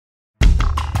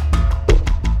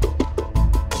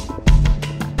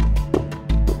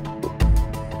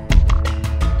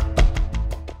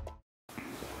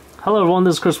Hello everyone,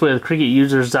 this is Chris with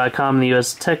CricketUsers.com, the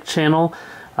US Tech channel.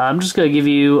 I'm just going to give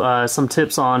you some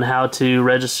tips on how to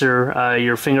register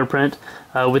your fingerprint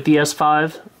with the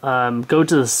S5. Go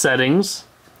to the settings,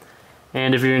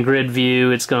 and if you're in grid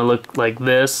view, it's going to look like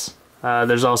this.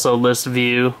 There's also list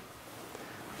view.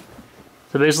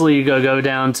 So basically you go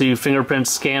down to fingerprint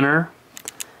scanner,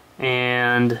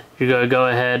 and you're going to go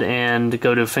ahead and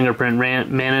go to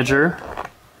Fingerprint Manager.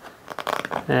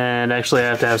 And actually I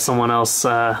have to have someone else,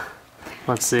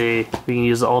 let's see, we can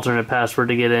use the alternate password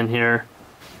to get in here.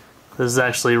 This is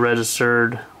actually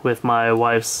registered with my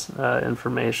wife's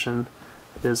information.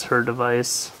 It is her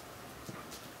device.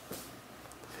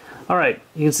 Alright,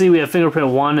 you can see we have fingerprint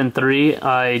 1 and 3.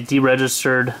 I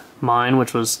deregistered mine,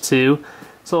 which was 2.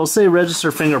 So I'll say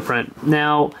register fingerprint.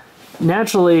 Now,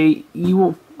 naturally,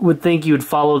 you would think you would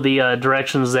follow the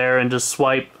directions there and just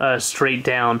swipe straight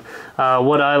down.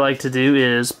 What I like to do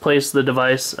is place the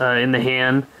device in the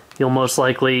hand you'll most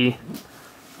likely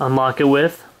unlock it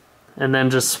with, and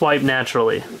then just swipe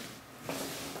naturally.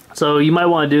 So you might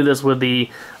want to do this with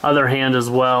the other hand as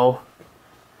well,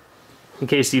 in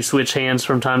case you switch hands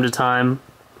from time to time.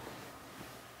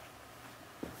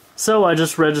 So I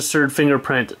just registered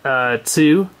fingerprint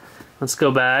 2. Let's go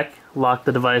back, lock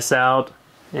the device out,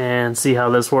 and see how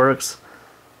this works.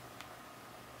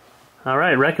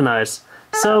 Alright, recognize.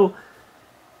 So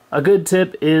a good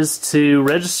tip is to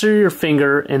register your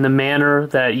finger in the manner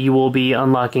that you will be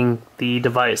unlocking the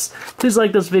device. Please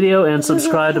like this video and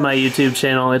subscribe to my YouTube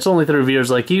channel. It's only through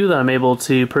viewers like you that I'm able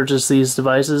to purchase these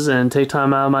devices and take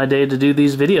time out of my day to do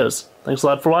these videos. Thanks a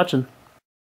lot for watching.